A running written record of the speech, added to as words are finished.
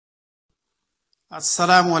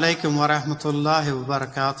Assalamu alaikum wa rahmatullahi wa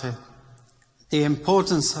barakatuh. The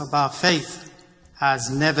importance of our faith has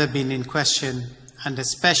never been in question, and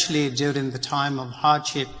especially during the time of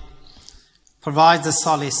hardship, provides the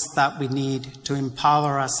solace that we need to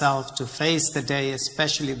empower ourselves to face the day,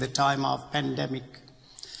 especially the time of pandemic.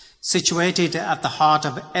 Situated at the heart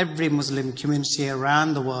of every Muslim community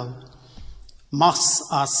around the world, mosques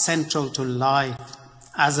are central to life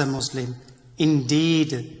as a Muslim.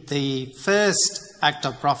 Indeed, the first act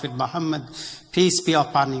of Prophet Muhammad, peace be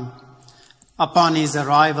upon him, upon his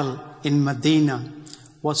arrival in Medina,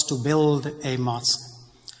 was to build a mosque.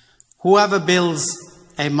 Whoever builds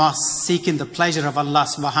a mosque seeking the pleasure of Allah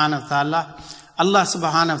subhanahu wa ta'ala, Allah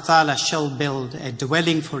subhanahu wa ta'ala shall build a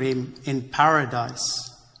dwelling for him in paradise.